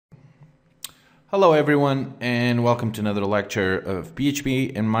Hello everyone, and welcome to another lecture of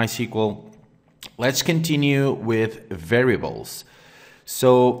PHP and MySQL. Let's continue with variables.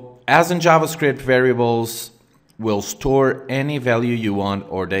 So as in JavaScript, variables will store any value you want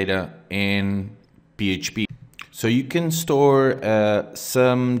or data in PHP. So you can store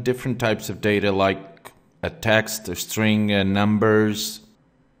some different types of data like a text, a string, numbers,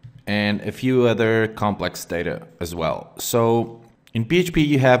 and a few other complex data as well. So in PHP,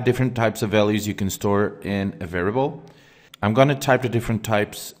 you have different types of values you can store in a variable. I'm going to type the different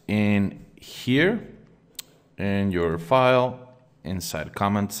types in here in your file inside the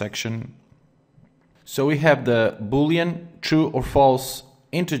comment section. So we have the Boolean, true or false,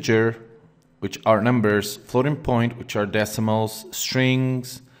 integer, which are numbers, floating point, which are decimals,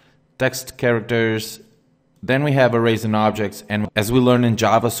 strings, text characters. Then we have arrays and objects. And as we learned in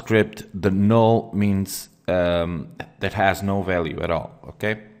JavaScript, the null means that has no value at all,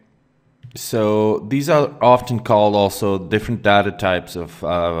 okay? So these are often called also different data types of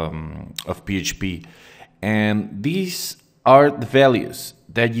PHP, and these are the values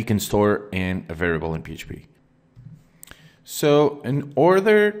that you can store in a variable in PHP. So in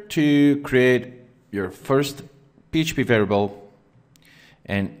order to create your first PHP variable,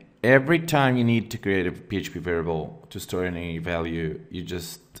 and every time you need to create a PHP variable to store any value, you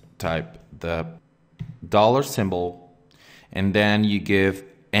just type the dollar symbol, and then you give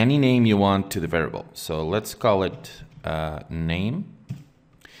any name you want to the variable. So let's call it name,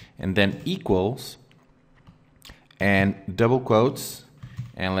 and then equals, and double quotes,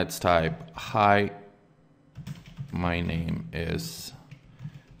 and let's type, hi, my name is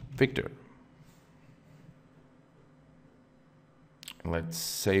Victor. Let's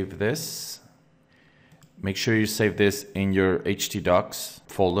save this. Make sure you save this in your htdocs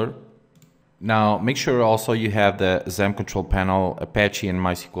folder. Now, make sure also you have the XAMPP control panel, Apache, and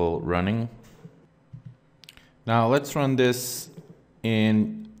MySQL running. Now, let's run this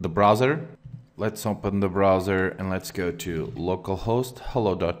in the browser. Let's open the browser and let's go to localhost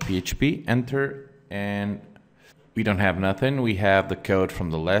hello.php, enter, and we don't have nothing. We have the code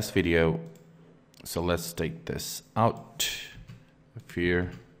from the last video. So let's take this out of here.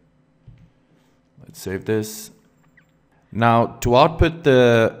 Let's save this. Now, to output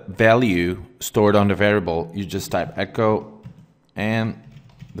the value stored on the variable, you just type echo and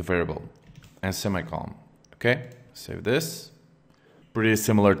the variable and semicolon. Okay, save this. Pretty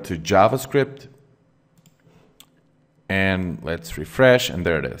similar to JavaScript. And let's refresh, and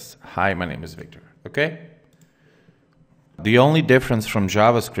there it is. Hi, my name is Victor. Okay. The only difference from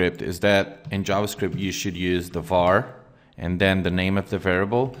JavaScript is that in JavaScript you should use the var and then the name of the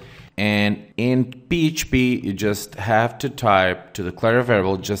variable. And in PHP, you just have to type, to declare a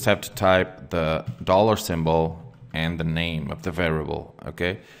variable, just have to type the dollar symbol and the name of the variable,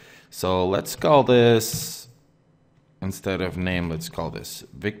 okay? So let's call this, instead of name, let's call this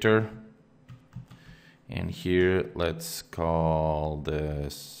Victor. And here, let's call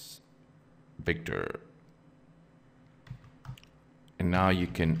this Victor. And now you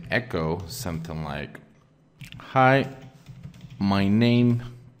can echo something like, hi, my name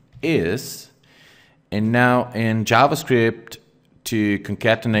is, and now in JavaScript to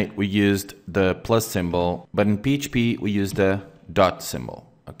concatenate we used the plus symbol, but in PHP we use the dot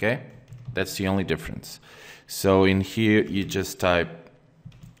symbol, okay? That's the only difference. So in here you just type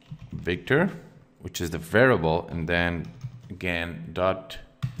Victor, which is the variable, and then again dot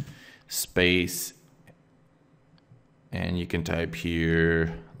space, and you can type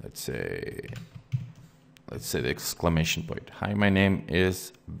here, let's say the exclamation point. Hi, my name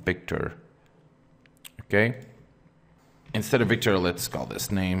is Victor. Okay. Instead of Victor, let's call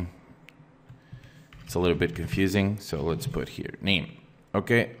this name. It's a little bit confusing, so let's put here name.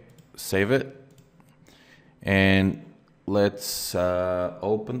 Okay, save it. And let's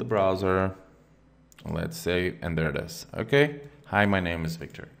open the browser. Let's save, and there it is. Okay. Hi, my name is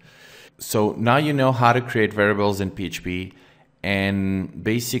Victor. So now you know how to create variables in PHP and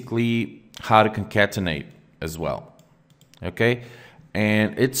basically how to concatenate as well, okay?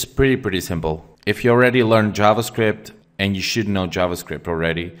 And it's pretty simple. If you already learned JavaScript, and you should know JavaScript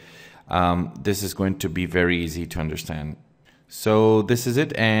already, this is going to be very easy to understand. So this is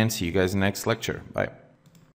it, and see you guys in the next lecture. Bye.